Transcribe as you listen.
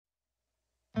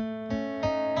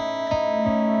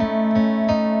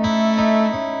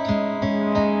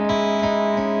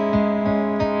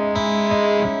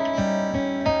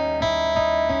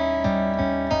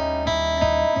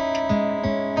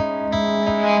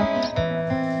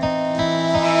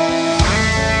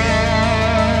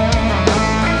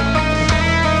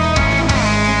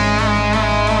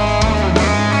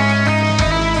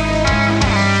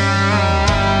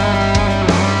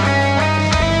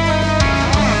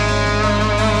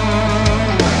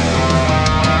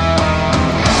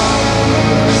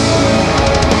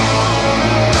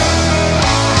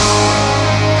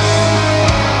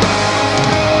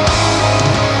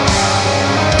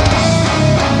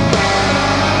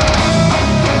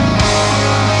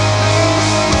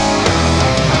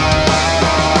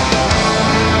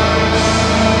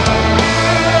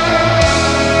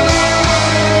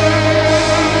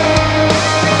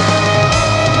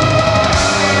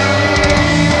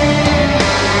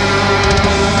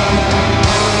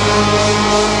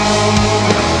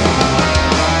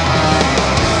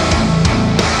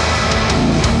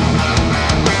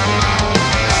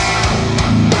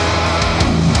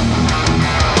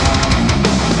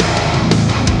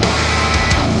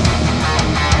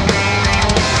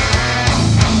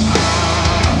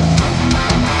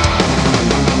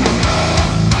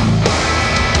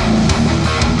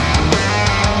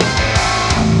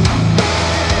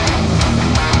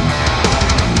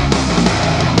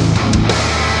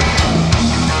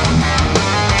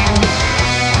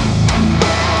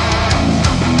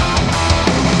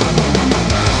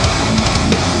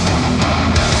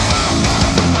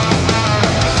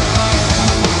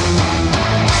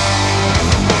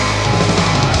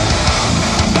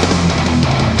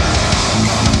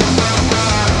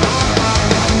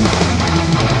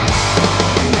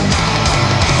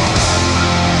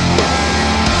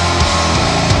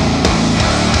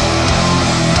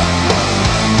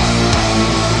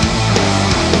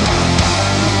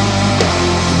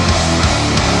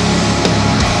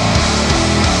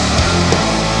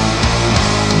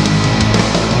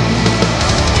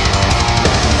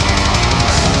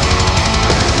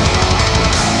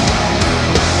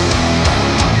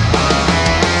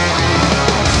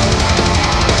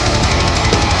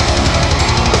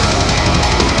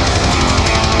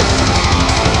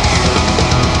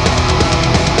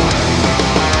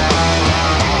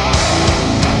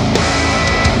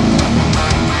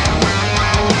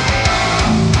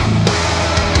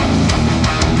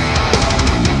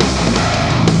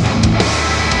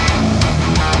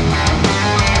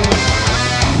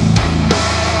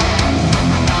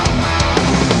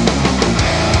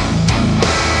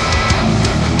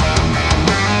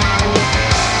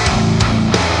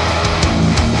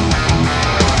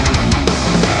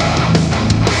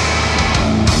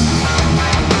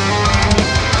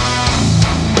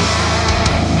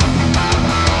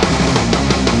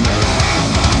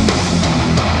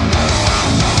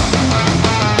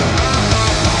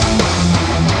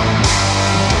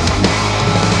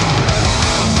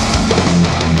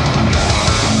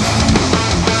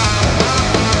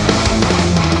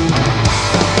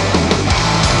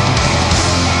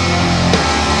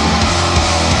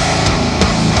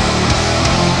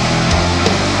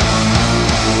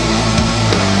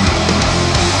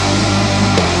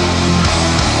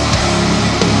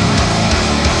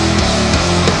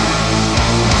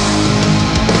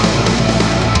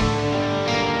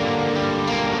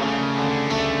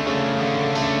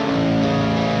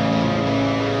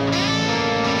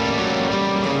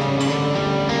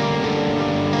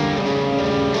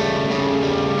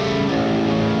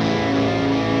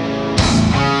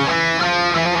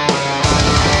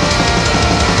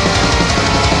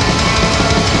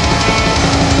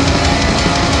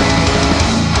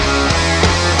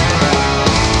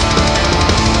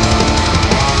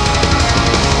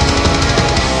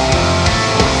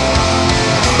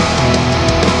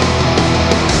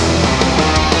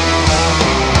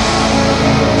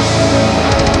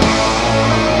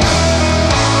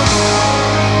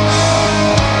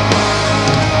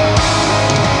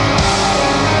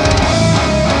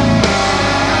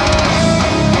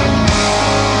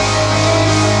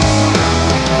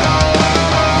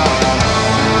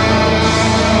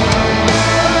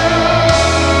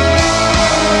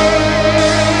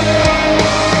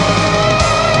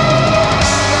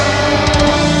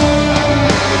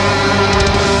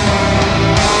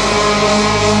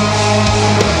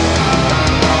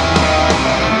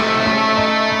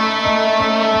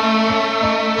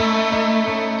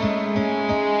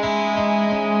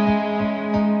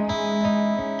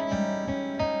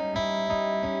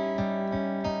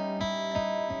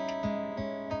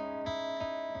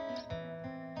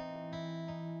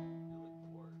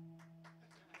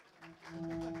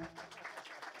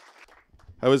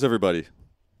How is everybody?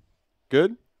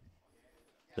 Good?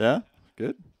 Yeah?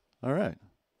 Good? All right.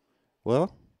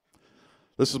 Well,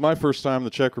 this is my first time in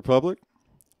the Czech Republic.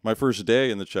 my first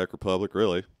day in the Czech Republic,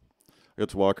 really. I got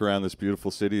to walk around this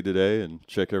beautiful city today and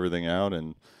check everything out,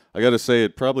 and I got to say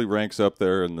it probably ranks up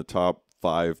there in the top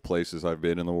 5 places I've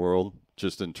been in the world,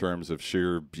 just in terms of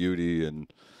sheer beauty.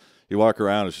 And you walk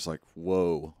around, it's just like,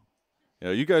 whoa. You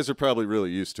know, you guys are probably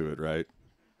really used to it, right?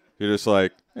 You're just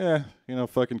like, yeah, you know,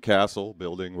 fucking castle,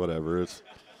 building, whatever. It's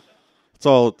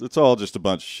all just a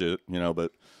bunch of shit, you know.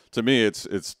 But to me,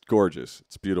 it's gorgeous.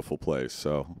 It's a beautiful place.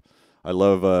 So I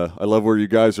love where you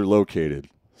guys are located.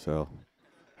 So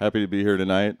happy to be here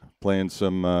tonight, playing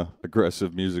some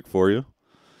aggressive music for you.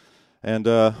 And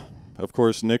of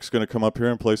course, Nick's going to come up here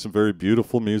and play some very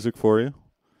beautiful music for you,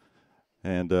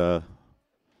 and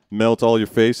melt all your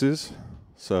faces.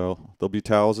 So there'll be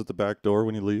towels at the back door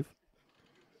when you leave.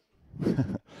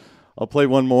 I'll play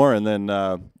one more, and then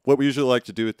what we usually like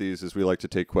to do with these is we like to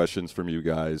take questions from you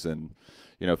guys. And,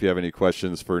 you know, if you have any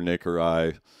questions for Nick or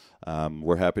I,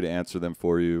 we're happy to answer them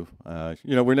for you.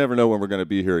 You know, we never know when we're going to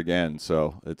be here again,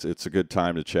 so it's a good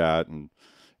time to chat and,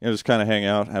 you know, just kind of hang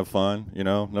out, have fun. You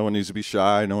know, no one needs to be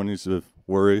shy. No one needs to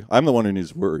worry. I'm the one who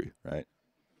needs to worry, right?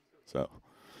 So,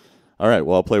 all right,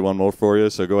 well, I'll play one more for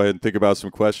you. So go ahead and think about some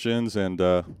questions, and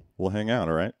we'll hang out,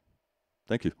 all right?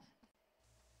 Thank you.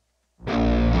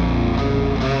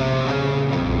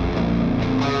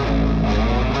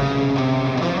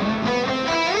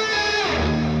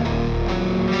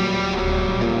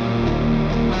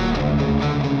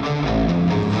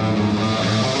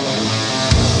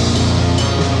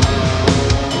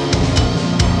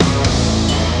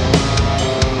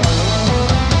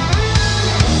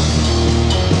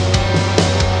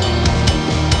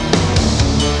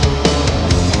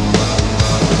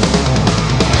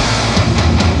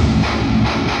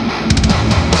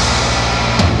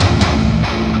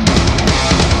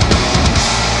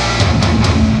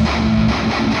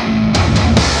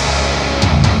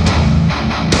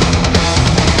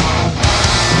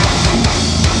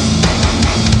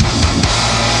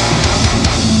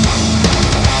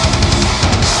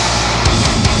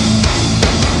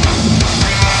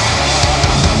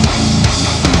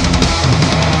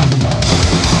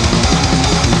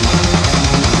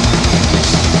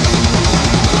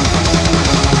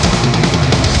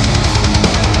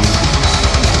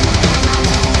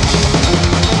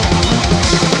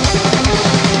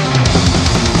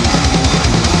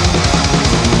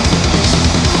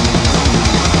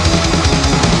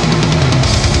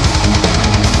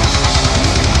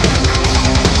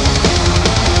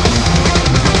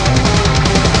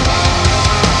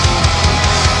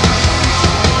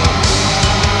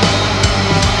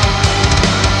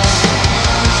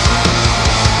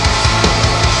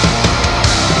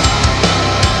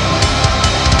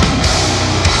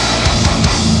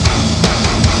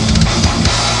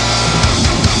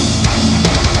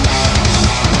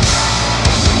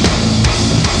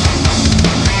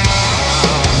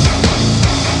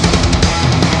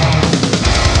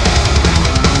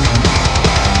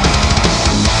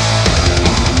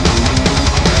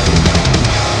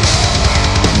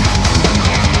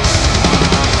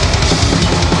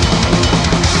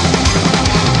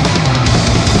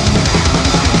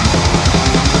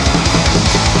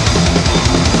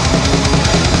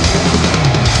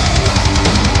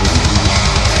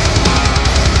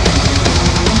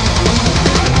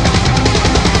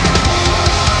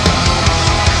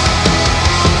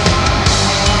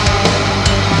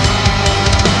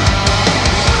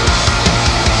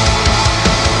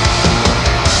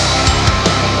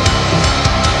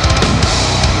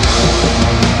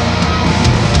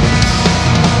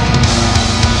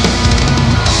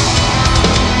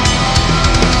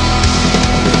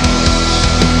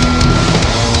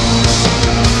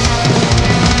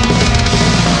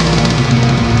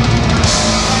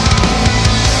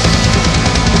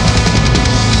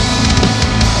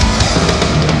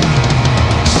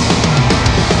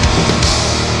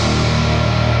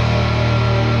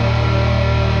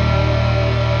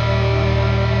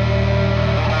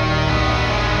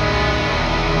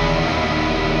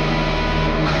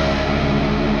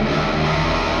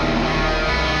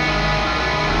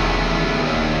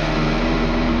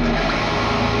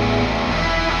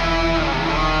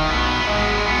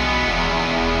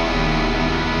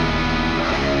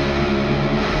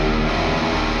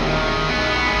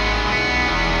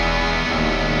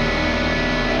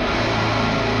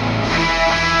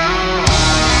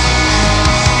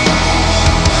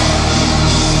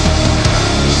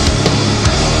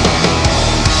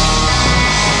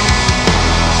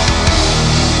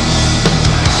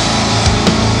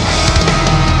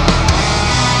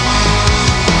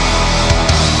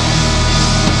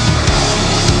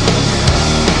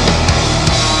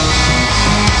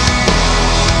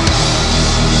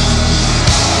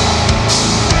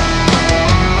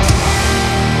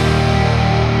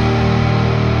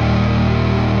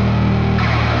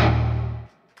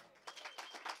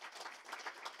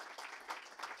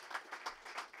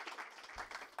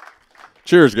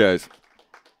 Cheers, guys.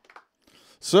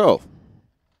 So,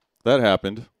 that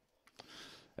happened.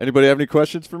 Anybody have any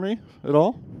questions for me at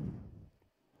all?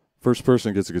 First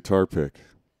person gets a guitar pick.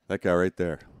 That guy right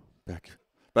there.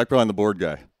 Back behind the board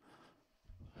guy.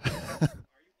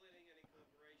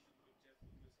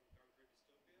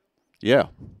 Yeah.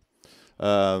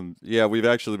 Yeah, we've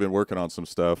actually been working on some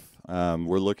stuff.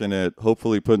 We're looking at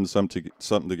hopefully putting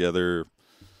something together.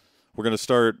 We're going to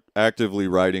start actively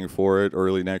writing for it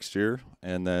early next year,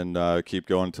 and then keep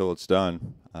going until it's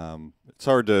done. It's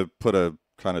hard to put a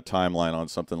kind of timeline on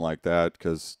something like that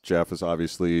because Jeff is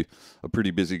obviously a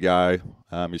pretty busy guy.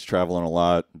 He's traveling a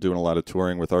lot, doing a lot of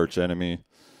touring with Arch Enemy.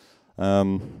 You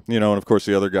know, and of course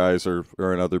the other guys are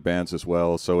in other bands as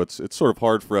well. So it's sort of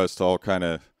hard for us to all kind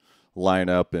of line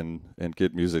up and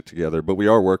get music together, but we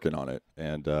are working on it.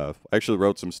 And I actually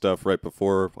wrote some stuff right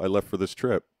before I left for this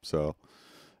trip. So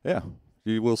yeah,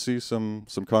 you will see some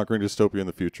Conquering Dystopia in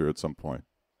the future at some point.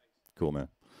 Cool, man.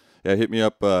 Yeah, hit me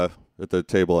up at the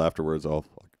table afterwards. I'll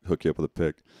hook you up with a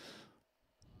pick.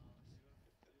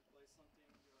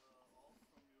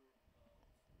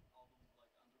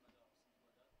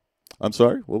 I'm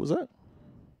sorry, what was that?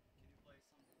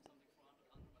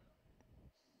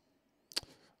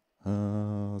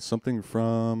 Something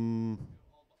from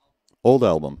old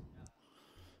album.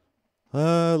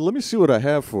 Let me see what I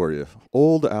have for you.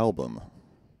 Old album.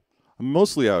 I'm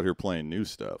mostly out here playing new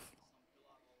stuff.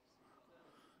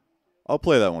 I'll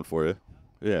play that one for you.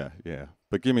 Yeah.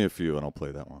 But give me a few and I'll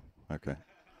play that one. Okay.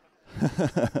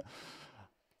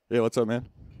 Yeah, what's up, man?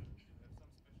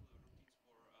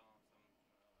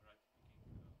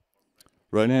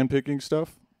 Right hand picking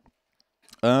stuff?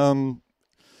 You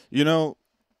know,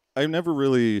 I've never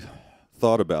really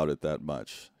thought about it that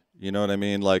much. You know what I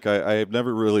mean? Like, I have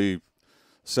never really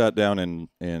sat down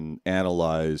and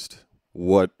analyzed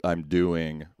what I'm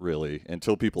doing, really,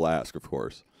 until people ask, of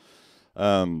course.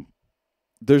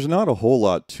 There's not a whole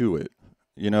lot to it.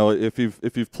 You know, if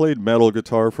you've played metal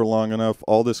guitar for long enough,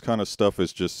 all this kind of stuff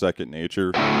is just second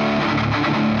nature.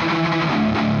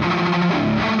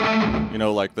 You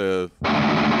know, like the...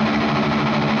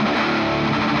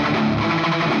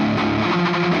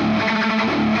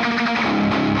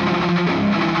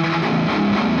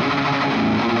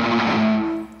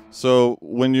 So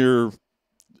when you're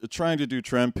trying to do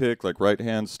trem pick, like right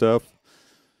hand stuff,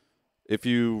 if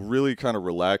you really kind of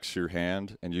relax your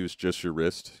hand and use just your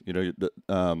wrist, you know,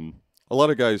 a lot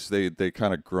of guys, they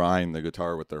kind of grind the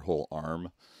guitar with their whole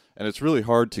arm, and it's really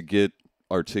hard to get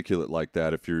articulate like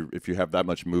that if you have that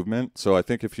much movement. So I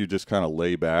think if you just kind of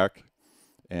lay back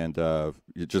and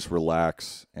you just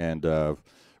relax and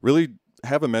really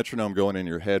have a metronome going in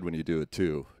your head when you do it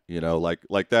too, you know,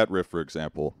 like that riff, for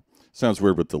example. Sounds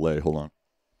weird with delay. Hold on.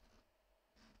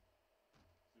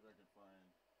 See if I can find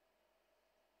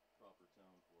proper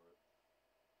tone for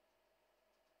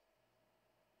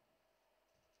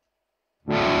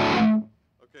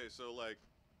it. Okay, so like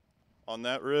on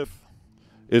that riff,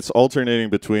 it's alternating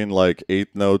between like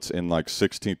 8th notes and like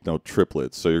 16th note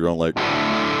triplets. So you're going like...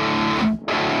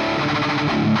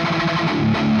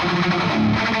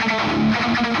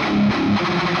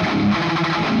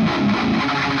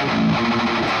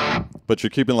 But you're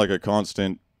keeping like a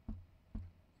constant...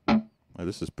 Oh,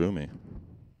 this is boomy.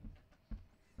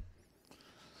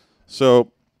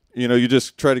 So, you know, you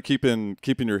just try to keep in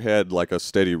your head like a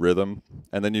steady rhythm,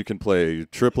 and then you can play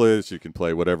triplets, you can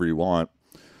play whatever you want.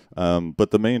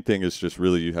 But the main thing is just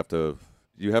really you have to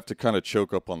kind of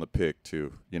choke up on the pick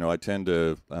too. You know, I tend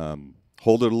to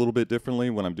hold it a little bit differently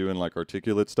when I'm doing like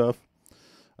articulate stuff.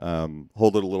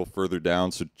 Hold it a little further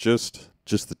down, so just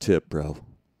the tip, bro.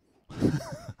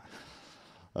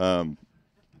 And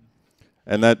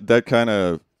that kind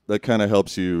of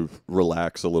helps you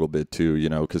relax a little bit too, you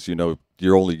know, because you know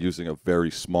you're only using a very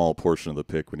small portion of the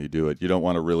pick when you do it. You don't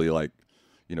want to really like,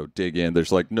 you know, dig in.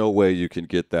 There's like no way you can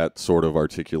get that sort of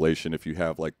articulation if you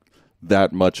have like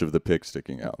that much of the pick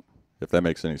sticking out, if that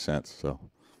makes any sense. So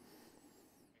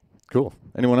cool.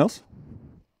 Anyone else?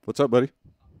 What's up, buddy?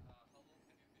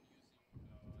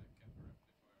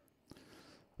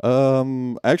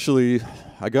 Actually,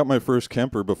 I got my first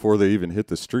Kemper before they even hit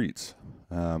the streets.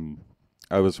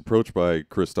 I was approached by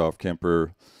Christoph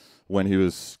Kemper when he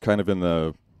was kind of in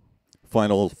the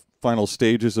final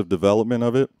stages of development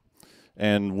of it.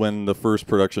 And when the first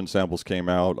production samples came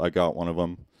out, I got one of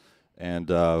them. And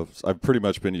I've pretty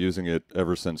much been using it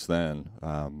ever since then.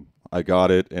 I got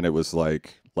it, and it was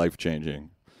like life-changing.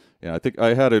 Yeah, I think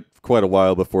I had it quite a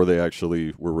while before they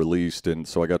actually were released, and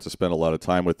so I got to spend a lot of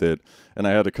time with it. And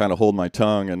I had to kind of hold my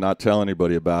tongue and not tell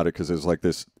anybody about it because it's like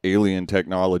this alien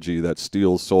technology that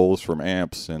steals souls from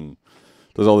amps and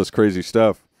does all this crazy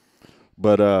stuff.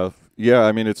 But yeah,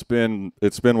 I mean, it's been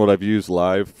what I've used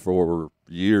live for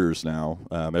years now,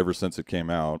 ever since it came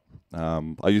out.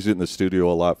 I use it in the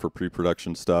studio a lot for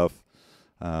pre-production stuff.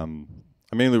 I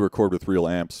mainly record with real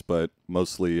amps, but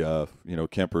mostly,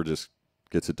 Kemper just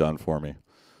gets it done for me.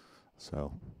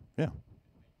 So, yeah.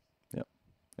 Yeah.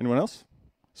 Anyone else?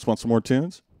 Just want some more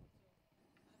tunes?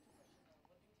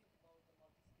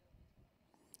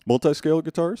 Multi-scale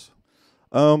guitars?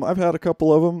 I've had a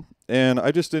couple of them, and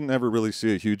I just didn't ever really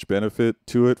see a huge benefit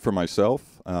to it for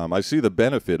myself. I see the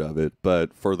benefit of it,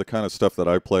 but for the kind of stuff that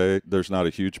I play, there's not a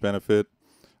huge benefit.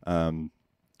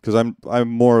 Because I'm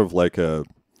more of like a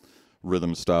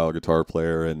rhythm style guitar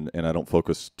player, and I don't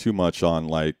focus too much on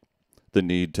like the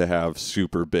need to have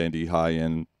super bendy high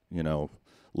end,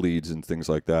 leads and things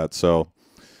like that. So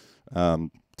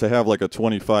to have like a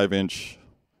 25-inch,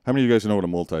 how many of you guys know what a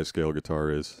multi-scale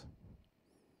guitar is?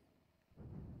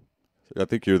 I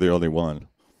think you're the only one.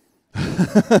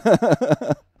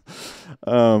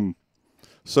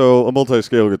 So a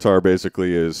multi-scale guitar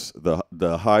basically is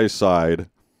the high side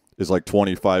is like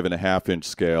 25.5-inch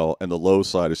scale, and the low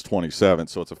side is 27,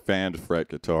 so it's a fanned fret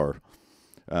guitar.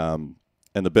 And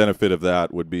the benefit of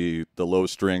that would be the low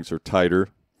strings are tighter.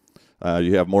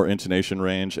 You have more intonation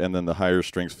range, and then the higher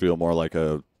strings feel more like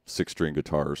a 6-string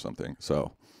guitar or something.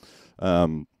 So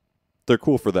they're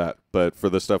cool for that, but for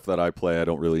the stuff that I play, I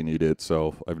don't really need it,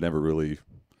 so I've never really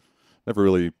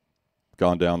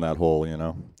gone down that hole,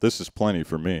 This is plenty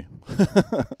for me.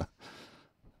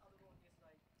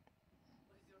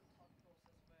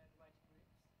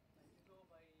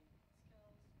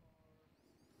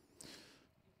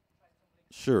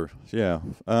 Sure, yeah.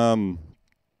 I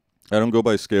don't go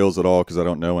by scales at all because I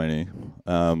don't know any.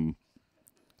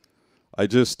 I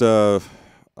just, I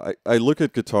look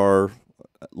at guitar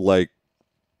like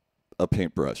a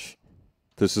paintbrush.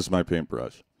 This is my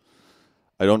paintbrush.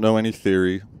 I don't know any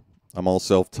theory. I'm all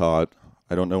self-taught.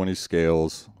 I don't know any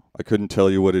scales. I couldn't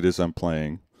tell you what it is I'm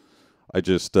playing. I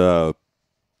just kind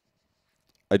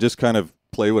of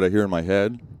play what I hear in my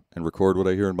head and record what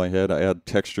I hear in my head. I add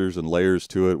textures and layers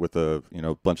to it with a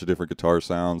bunch of different guitar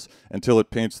sounds until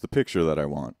it paints the picture that I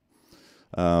want.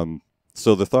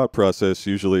 So the thought process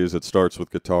usually is it starts with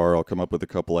guitar. I'll come up with a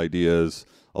couple ideas.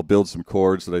 I'll build some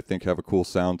chords that I think have a cool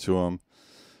sound to them,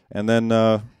 and then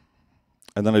I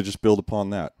just build upon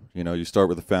that. You start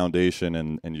with a foundation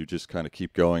and you just kind of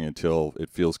keep going until it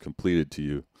feels completed to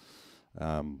you.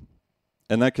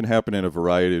 And that can happen in a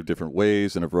variety of different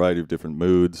ways, in a variety of different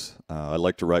moods. I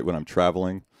like to write when I'm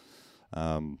traveling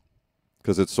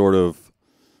because it sort of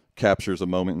captures a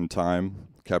moment in time,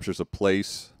 captures a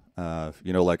place.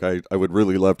 Like I would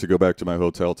really love to go back to my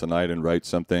hotel tonight and write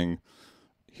something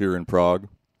here in Prague,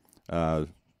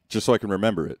 just so I can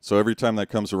remember it. So every time that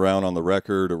comes around on the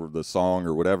record or the song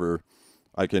or whatever,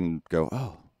 I can go,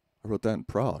 oh, I wrote that in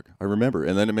Prague. I remember.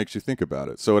 And then it makes you think about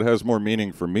it. So it has more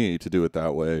meaning for me to do it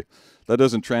that way. That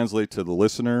doesn't translate to the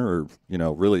listener or,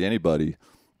 really anybody,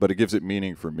 but it gives it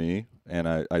meaning for me. And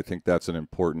I think that's an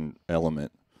important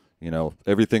element.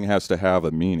 Everything has to have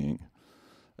a meaning.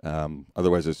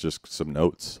 Otherwise it's just some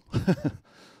notes.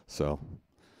 So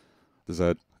does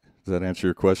that answer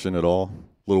your question at all?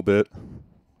 A little bit?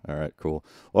 All right, cool.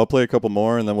 Well, I'll play a couple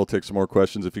more and then we'll take some more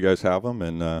questions if you guys have them.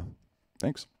 And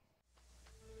thanks.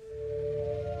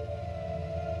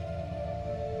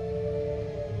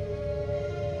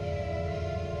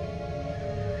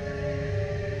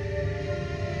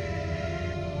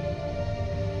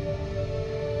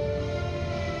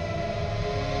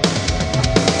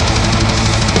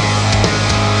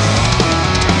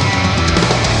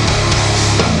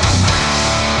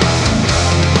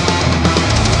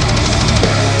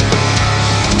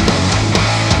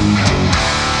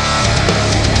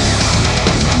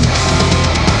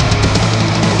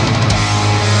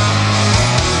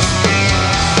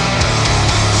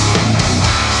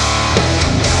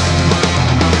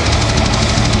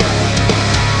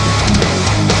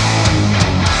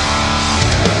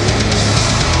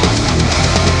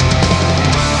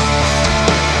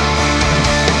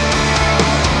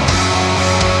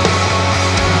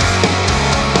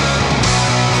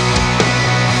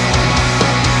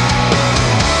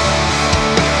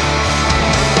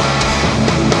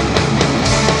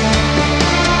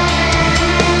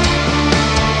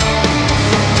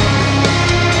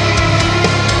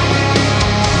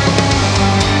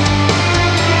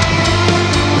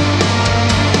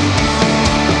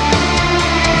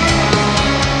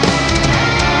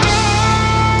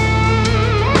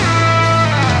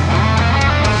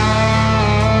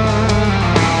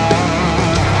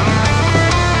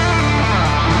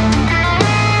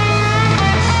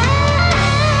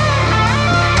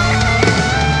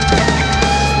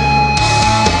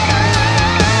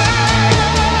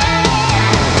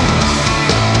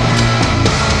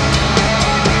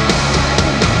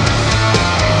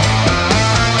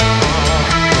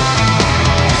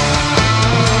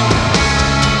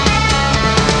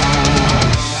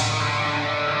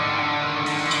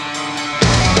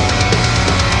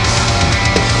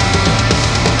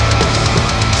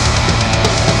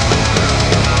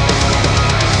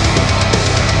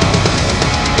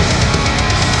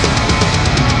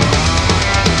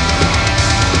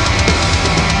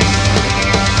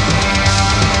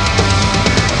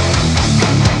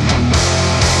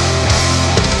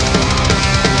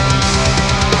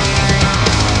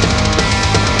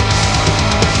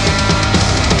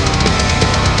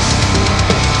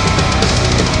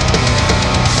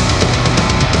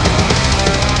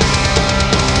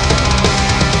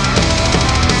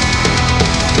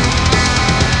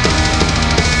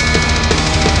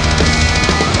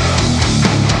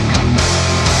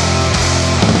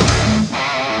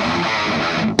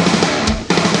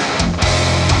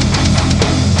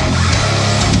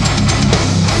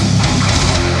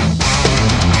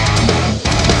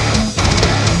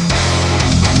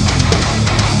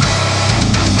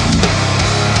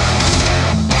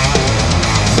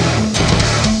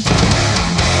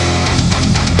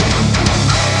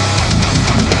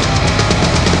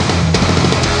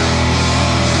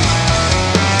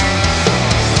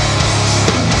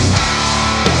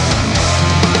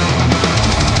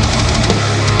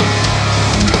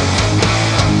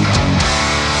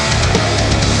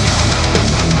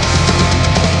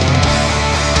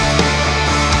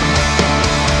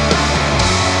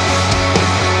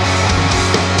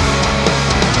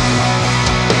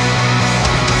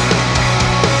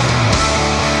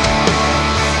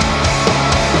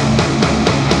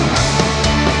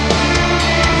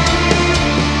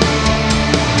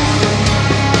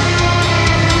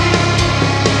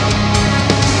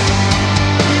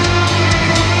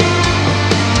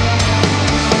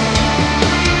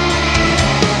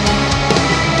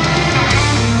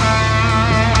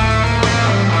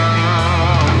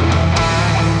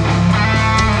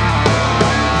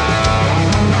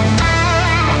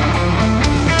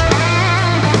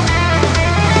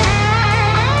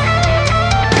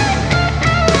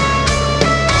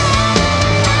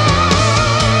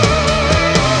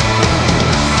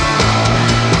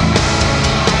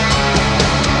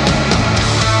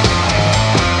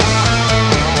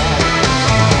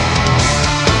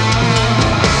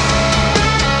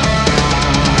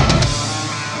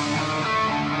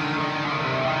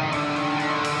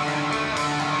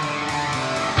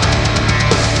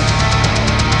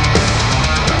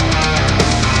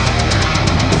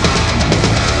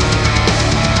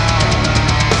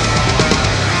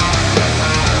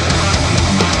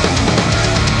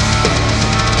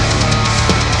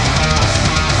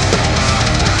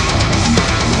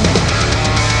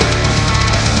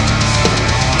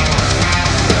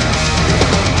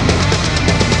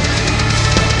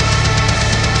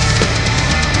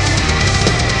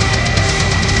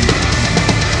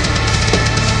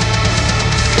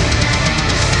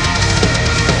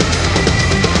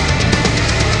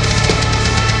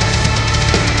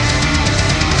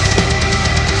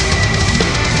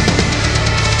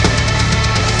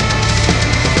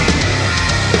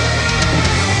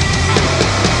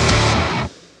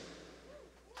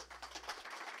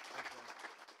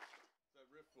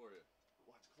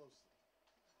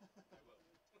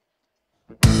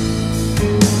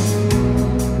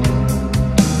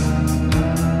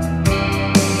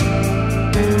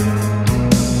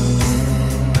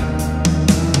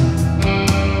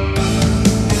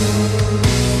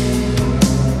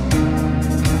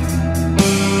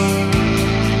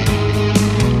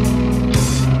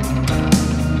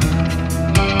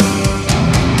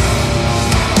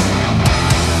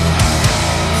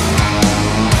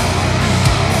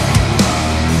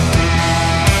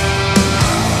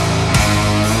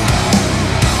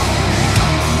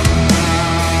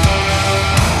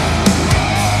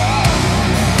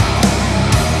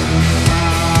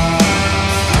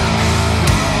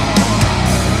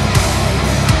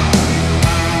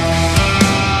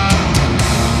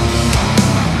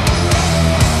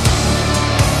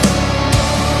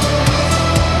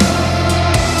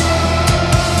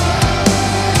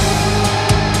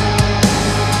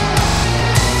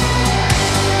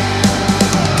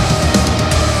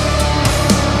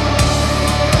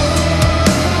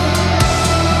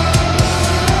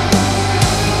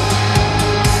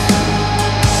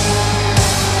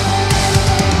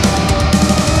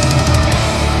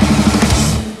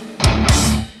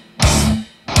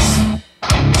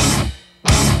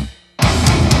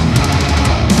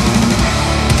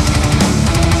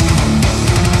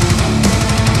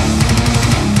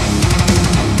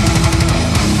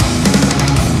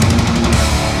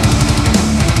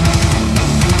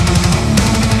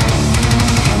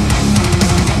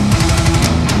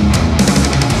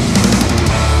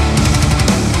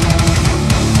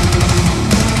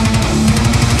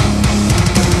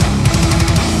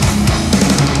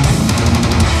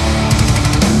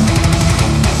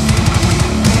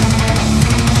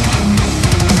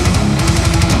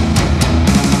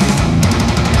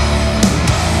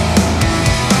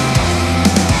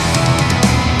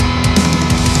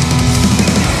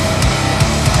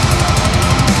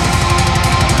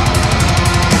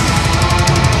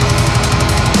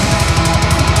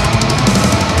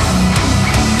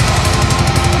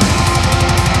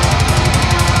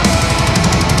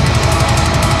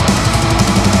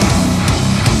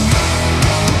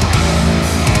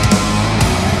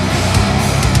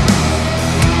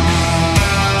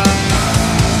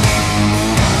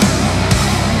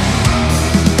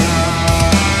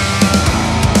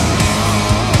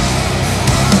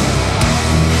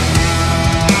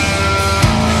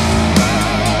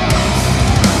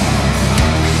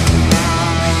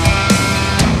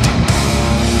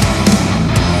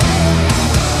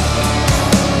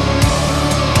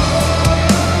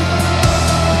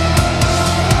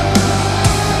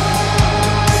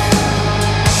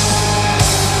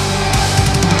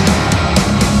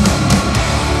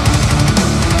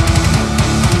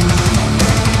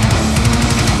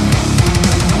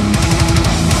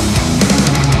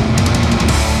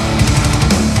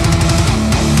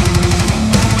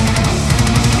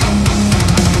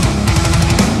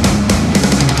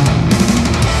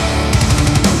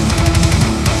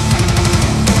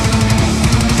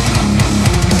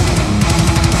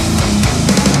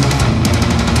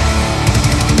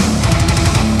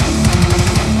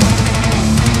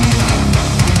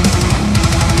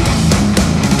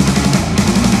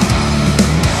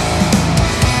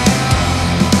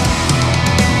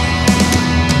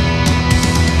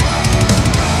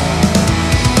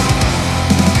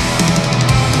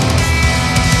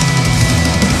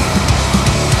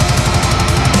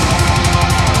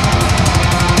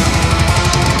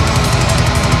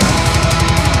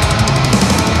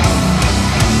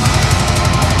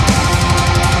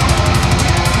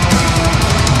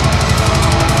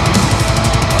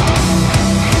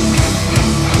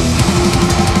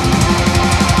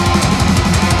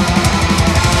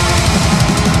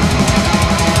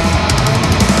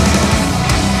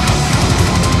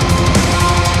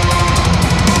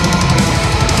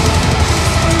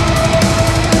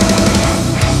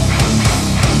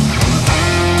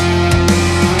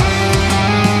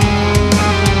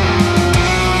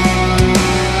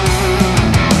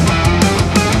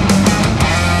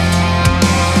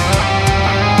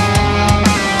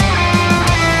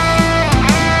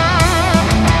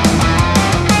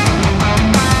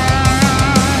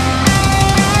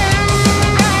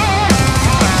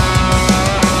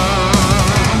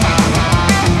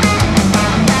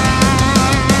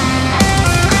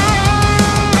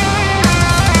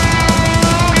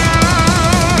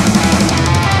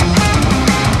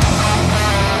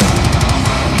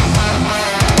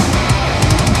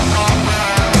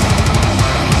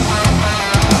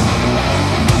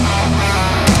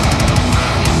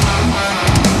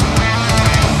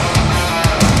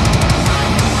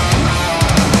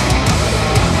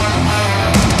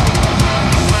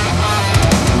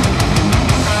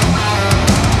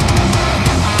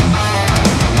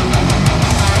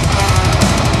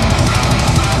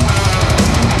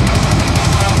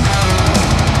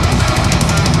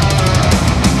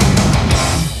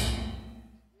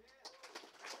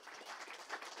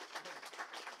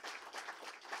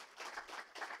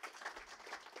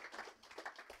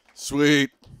 Sweet.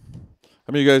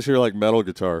 How many of you guys here like metal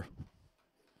guitar?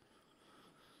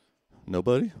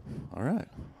 Nobody? All right.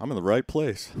 I'm in the right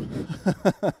place.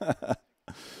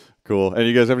 Cool. And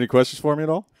you guys have any questions for me at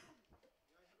all?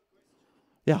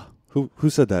 Yeah. Who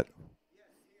said that?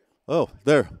 Oh,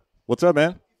 there. What's up,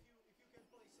 man?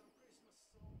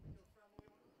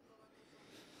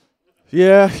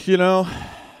 Yeah, you know,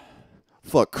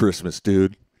 fuck Christmas,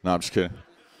 dude. No, I'm just kidding.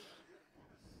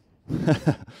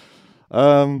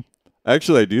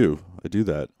 Actually, I do. I do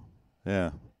that.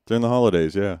 Yeah. During the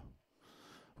holidays, yeah.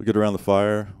 We get around the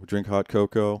fire, we drink hot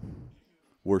cocoa,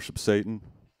 worship Satan,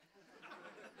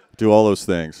 do all those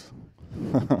things.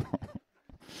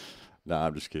 Nah,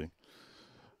 I'm just kidding.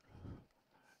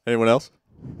 Anyone else?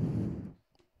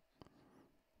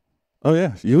 Oh,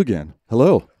 yeah, you again.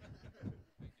 Hello.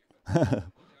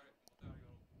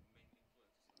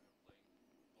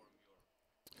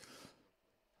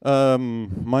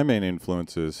 My main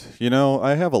influences. You know,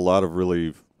 I have a lot of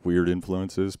really weird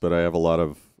influences, but I have a lot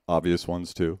of obvious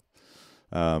ones too.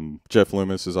 Jeff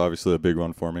Loomis is obviously a big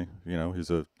one for me. You know,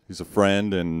 he's a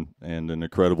friend and an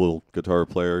incredible guitar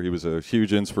player. He was a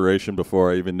huge inspiration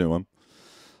before I even knew him.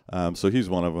 So he's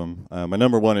one of them. My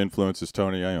number one influence is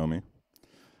Tony Iommi.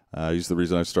 He's the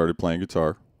reason I started playing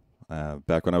guitar.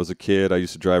 Back when I was a kid, I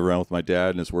used to drive around with my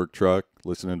dad in his work truck,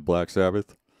 listening to Black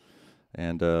Sabbath.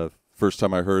 And first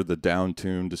time I heard the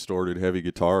down-tuned, distorted, heavy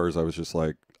guitars, I was just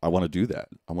like, I want to do that.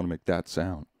 I want to make that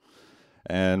sound.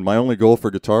 And my only goal for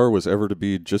guitar was ever to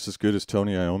be just as good as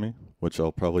Tony Iommi, which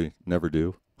I'll probably never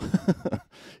do.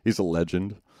 He's a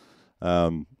legend.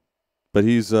 But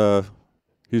he's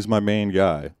my main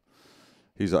guy.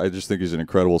 I just think he's an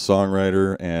incredible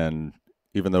songwriter, and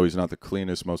even though he's not the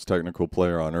cleanest, most technical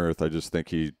player on earth, I just think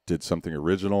he did something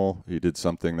original. He did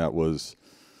something that was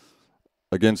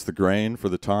against the grain for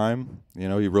the time. You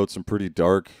know, he wrote some pretty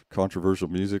dark, controversial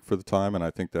music for the time, and I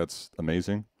think that's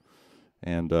amazing.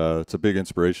 And it's a big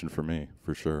inspiration for me,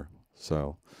 for sure.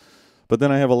 So, but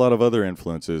then I have a lot of other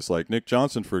influences, like Nick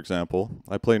Johnson, for example.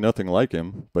 I play nothing like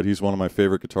him, but he's one of my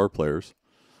favorite guitar players.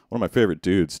 One of my favorite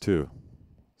dudes, too.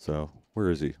 So, where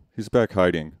is he? He's back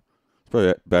hiding. He's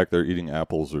probably back there eating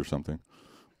apples or something,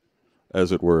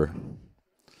 as it were.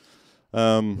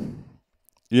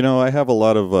 You know, I have a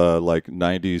lot of like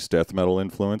 90s death metal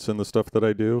influence in the stuff that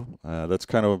I do. That's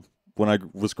kind of, when I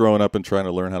was growing up and trying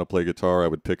to learn how to play guitar, I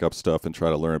would pick up stuff and try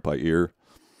to learn it by ear.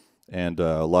 And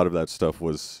a lot of that stuff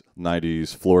was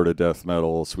 90s Florida death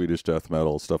metal, Swedish death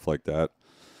metal, stuff like that.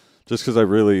 Just because I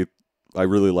really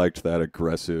liked that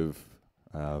aggressive,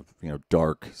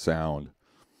 dark sound.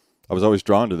 I was always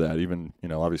drawn to that. Even,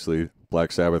 obviously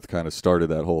Black Sabbath kind of started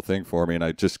that whole thing for me, and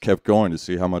I just kept going to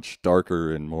see how much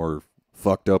darker and more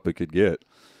fucked up it could get.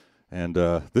 And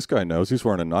this guy knows. He's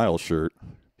wearing a Nile shirt.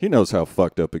 He knows how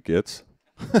fucked up it gets.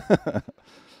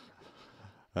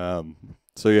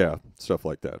 So yeah, stuff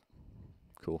like that.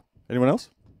 Cool. Anyone else?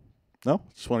 No?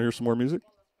 Just want to hear some more music?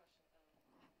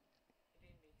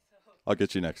 I'll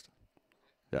get you next.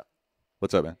 Yeah.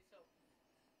 What's up, man?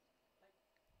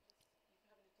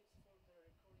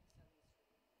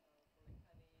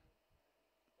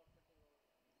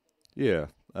 Yeah.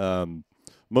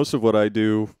 Most of what I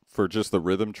do for just the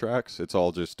rhythm tracks, it's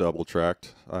all just double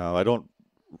tracked.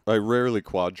 I rarely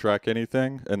quad track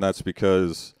anything, and that's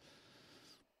because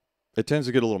it tends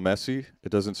to get a little messy. It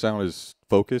doesn't sound as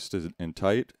focused and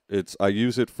tight. I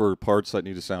use it for parts that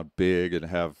need to sound big and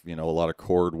have, a lot of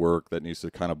chord work that needs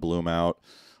to kind of bloom out.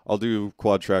 I'll do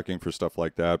quad tracking for stuff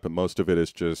like that, but most of it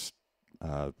is just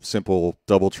simple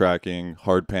double tracking,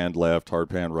 hard pan left, hard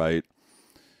pan right.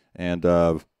 And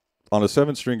on a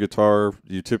 7-string guitar,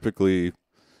 you typically,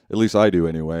 at least I do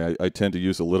anyway, I tend to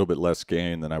use a little bit less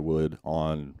gain than I would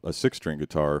on a 6-string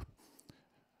guitar,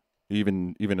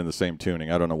 even in the same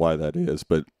tuning. I don't know why that is,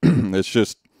 but it's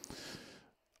just,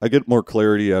 I get more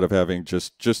clarity out of having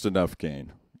just enough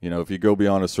gain. If you go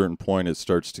beyond a certain point, it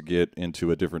starts to get into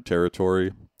a different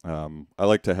territory. I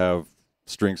like to have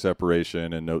string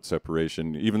separation and note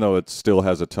separation, even though it still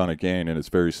has a ton of gain and it's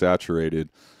very saturated.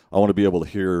 I want to be able to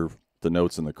hear the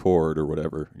notes in the chord or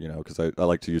whatever, because I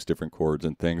like to use different chords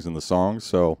and things in the songs.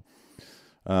 So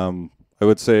I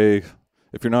would say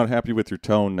if you're not happy with your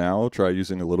tone now, try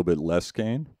using a little bit less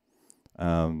gain.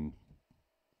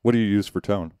 What do you use for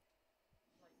tone?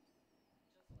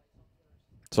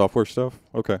 Software stuff?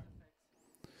 Okay.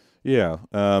 Yeah.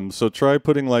 So try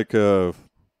putting like a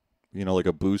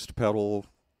boost pedal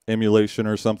emulation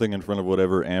or something in front of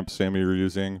whatever amp sim you're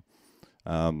using.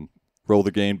 Roll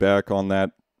the gain back on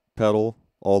that pedal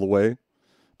all the way,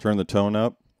 turn the tone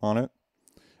up on it,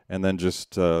 and then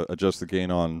just adjust the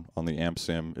gain on the amp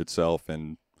sim itself,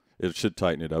 and it should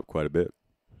tighten it up quite a bit.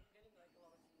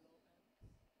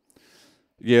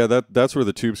 Yeah, that's where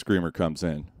the tube screamer comes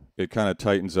in. It kind of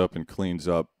tightens up and cleans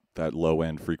up that low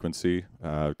end frequency.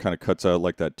 Kind of cuts out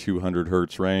like that 200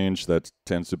 hertz range that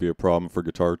tends to be a problem for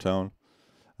guitar tone.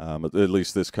 At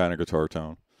least this kind of guitar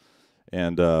tone.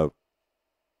 And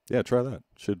yeah, try that.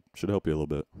 Should help you a little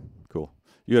bit. Cool.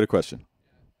 You had a question.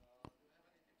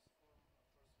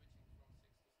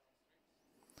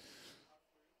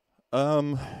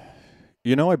 Um,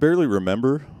 I barely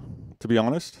remember, to be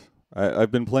honest.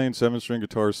 I've been playing seven string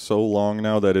guitars so long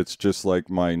now that it's just like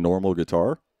my normal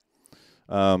guitar.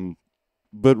 Um,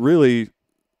 but really,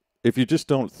 if you just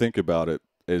don't think about it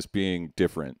as being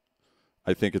different,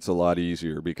 I think it's a lot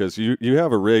easier because you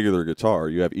have a regular guitar.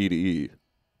 You have E to E,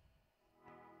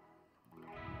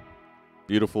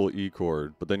 beautiful E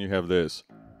chord, but then you have this.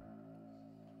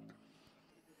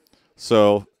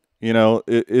 So,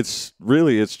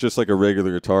 it's just like a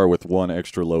regular guitar with one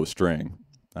extra low string.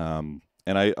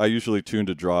 And I usually tune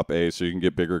to drop A so you can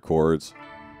get bigger chords.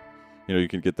 You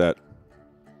can get the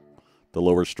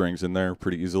lower strings in there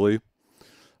pretty easily.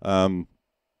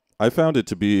 I found it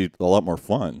to be a lot more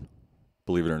fun,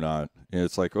 believe it or not. And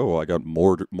it's like, oh, I got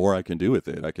more I can do with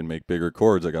it. I can make bigger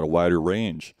chords. I got a wider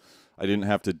range. I didn't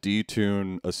have to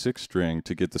detune a six string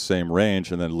to get the same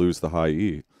range and then lose the high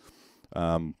E.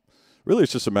 Really,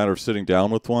 it's just a matter of sitting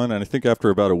down with one. And I think after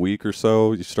about a week or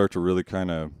so, you start to really kind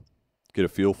of get a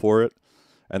feel for it.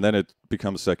 And then it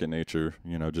becomes second nature,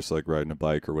 just like riding a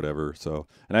bike or whatever. So,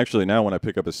 and actually now when I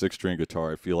pick up a six string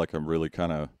guitar, I feel like I'm really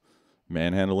kind of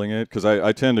manhandling it because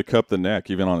I tend to cup the neck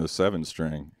even on a seven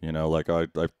string. Like I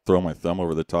throw my thumb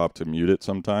over the top to mute it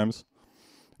sometimes.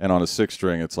 And on a six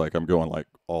string, it's like I'm going like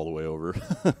all the way over.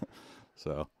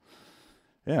 So,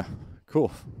 yeah,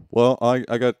 cool. Well, I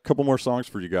got a couple more songs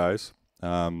for you guys.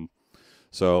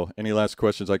 So any last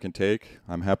questions I can take?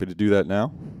 I'm happy to do that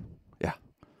now. Yeah.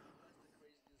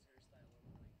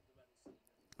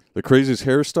 The craziest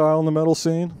hairstyle in the metal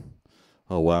scene?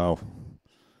 Oh, wow.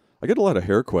 I get a lot of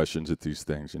hair questions at these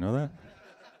things. You know that?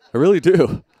 I really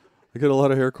do. I get a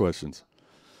lot of hair questions.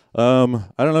 I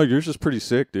don't know. Yours is pretty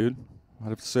sick, dude. I'd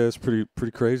have to say it's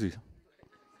pretty crazy.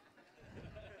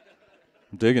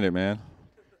 I'm digging it, man.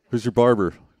 Who's your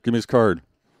barber? Give me his card.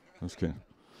 I'm just kidding.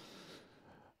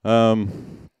 I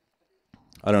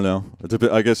don't know.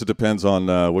 I guess it depends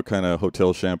on what kind of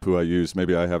hotel shampoo I use.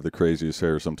 Maybe I have the craziest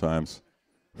hair sometimes.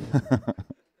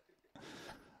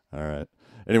 All right.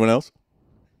 Anyone else?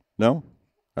 No?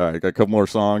 All right. Got a couple more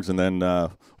songs, and then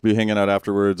we'll be hanging out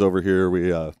afterwards over here. We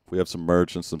have some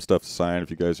merch and some stuff to sign if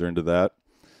you guys are into that.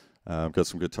 Got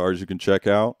some guitars you can check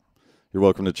out. You're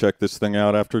welcome to check this thing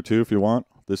out after, too, if you want.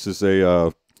 This is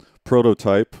a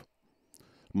prototype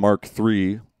Mark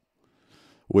III,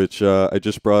 which I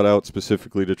just brought out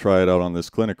specifically to try it out on this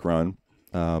clinic run.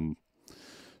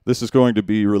 This is going to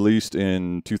be released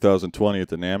in 2020 at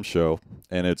the NAMM show,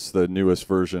 and it's the newest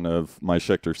version of my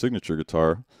Schecter signature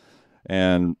guitar.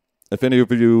 And if any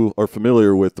of you are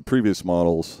familiar with the previous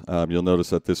models, you'll notice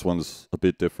that this one's a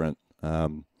bit different.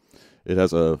 It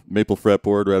has a maple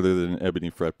fretboard rather than an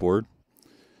ebony fretboard.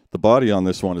 The body on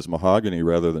this one is mahogany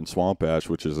rather than swamp ash,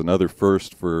 which is another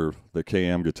first for the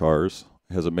KM guitars.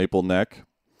 It has a maple neck,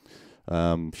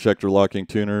 Schecter locking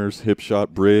tuners, hip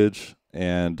shot bridge,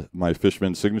 and my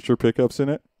Fishman signature pickups in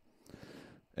it.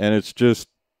 And it's just,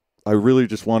 I really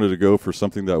just wanted to go for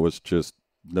something that was just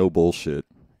no bullshit.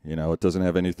 It doesn't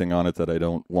have anything on it that I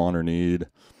don't want or need.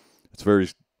 It's very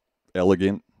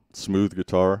elegant, smooth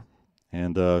guitar.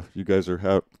 And you guys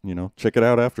are, check it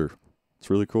out after. It's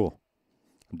really cool.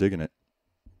 I'm digging it.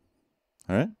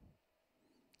 All right?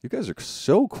 You guys are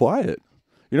so quiet.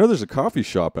 There's a coffee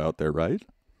shop out there, right?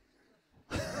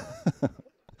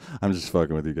 I'm just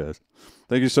fucking with you guys.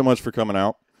 Thank you so much for coming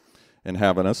out and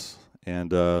having us.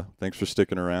 And thanks for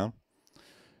sticking around.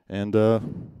 And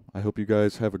I hope you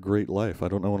guys have a great life. I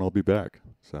don't know when I'll be back.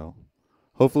 So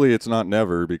hopefully it's not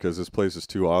never, because this place is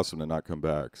too awesome to not come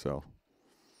back. So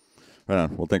right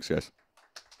on. Well, thanks, guys.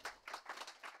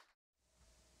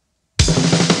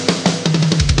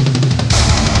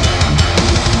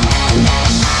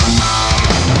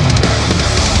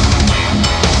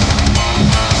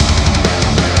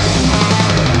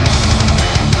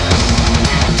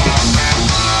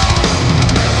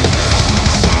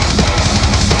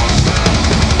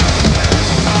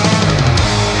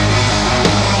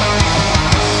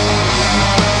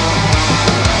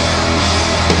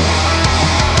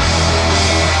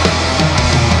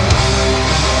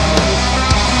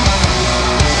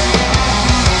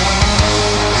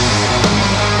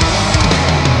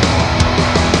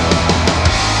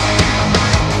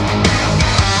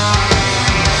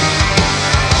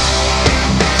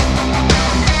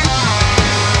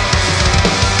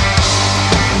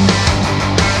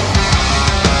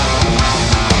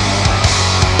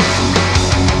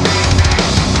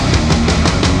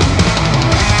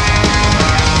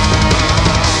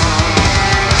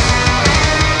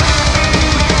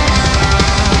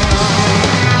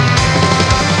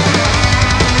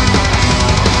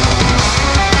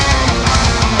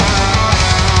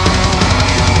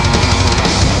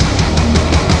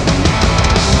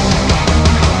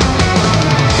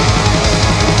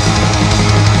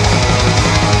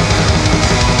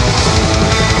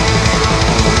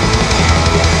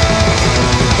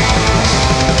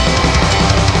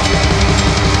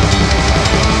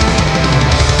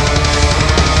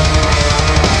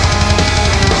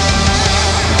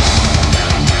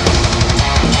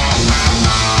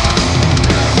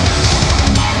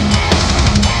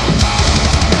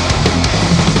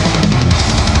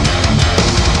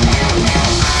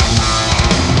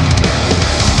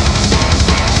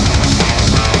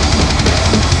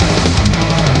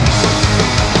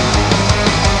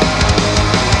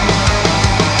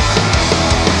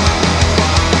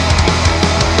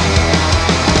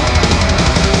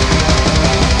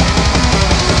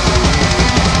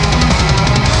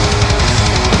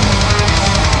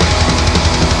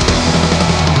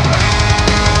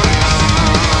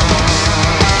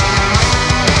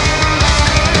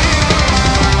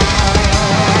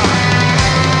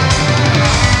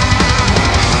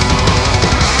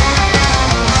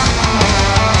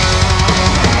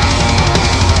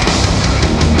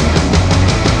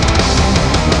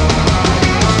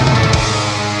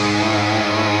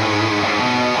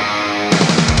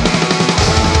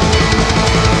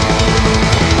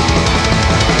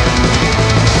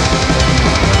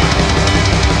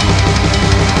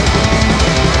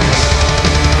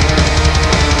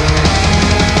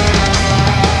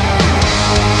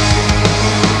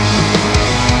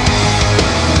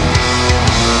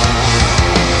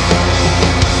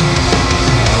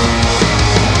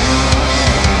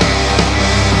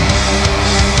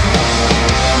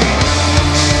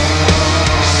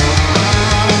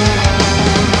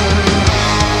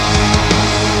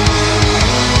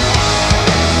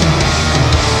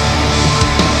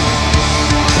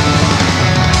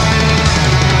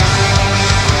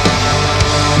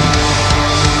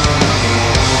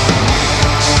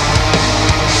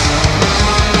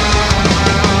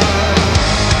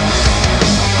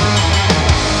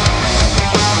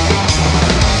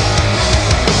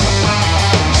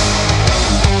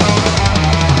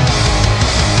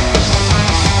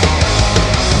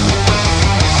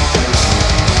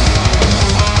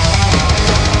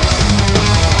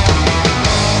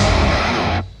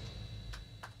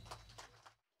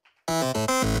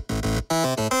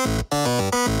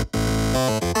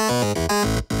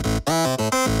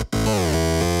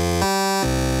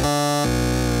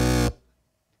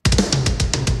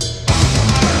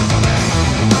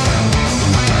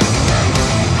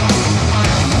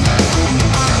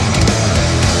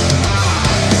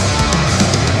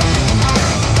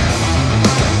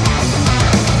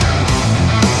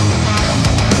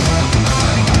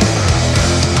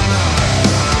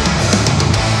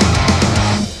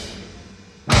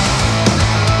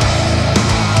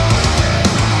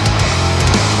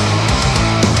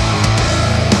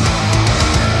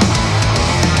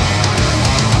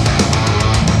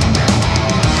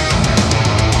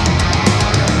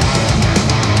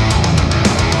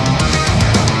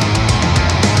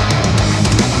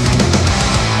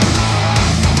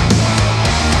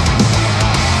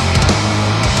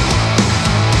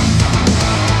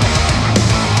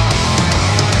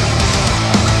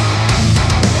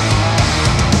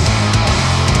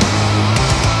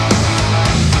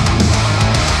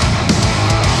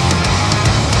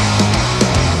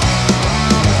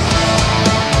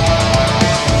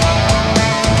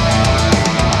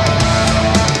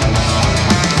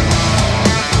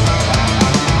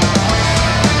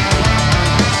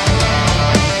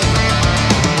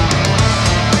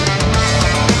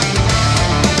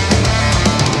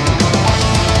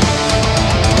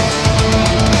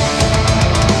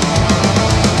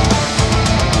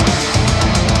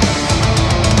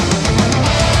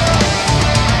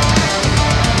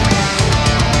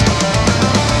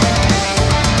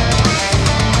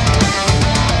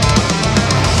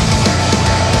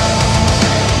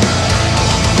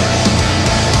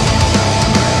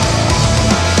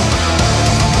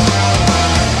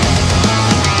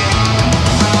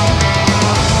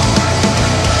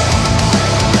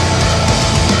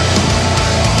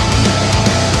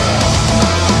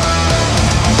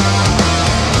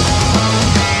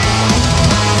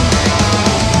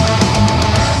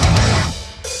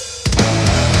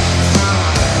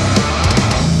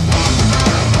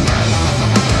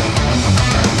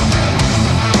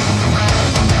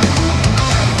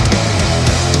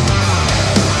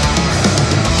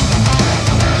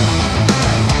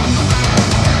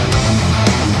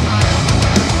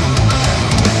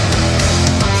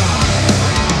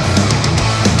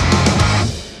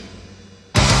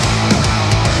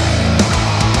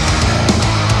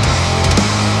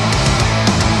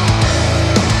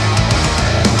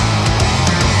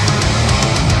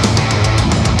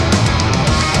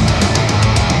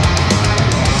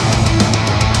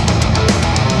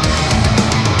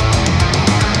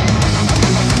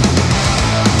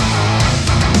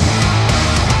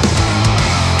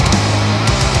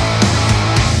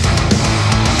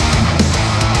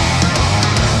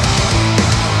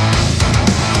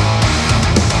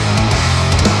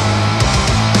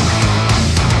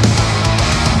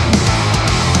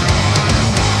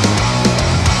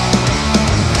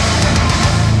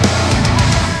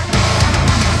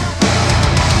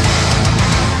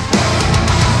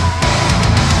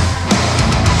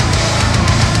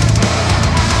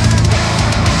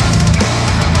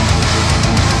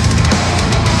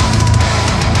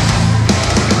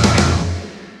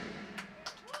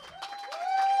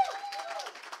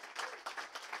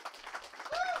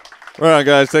 Right on,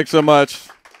 guys. Thanks so much.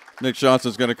 Nick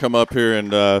Johnson's going to come up here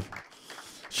and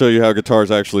show you how guitar is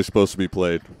actually supposed to be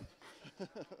played.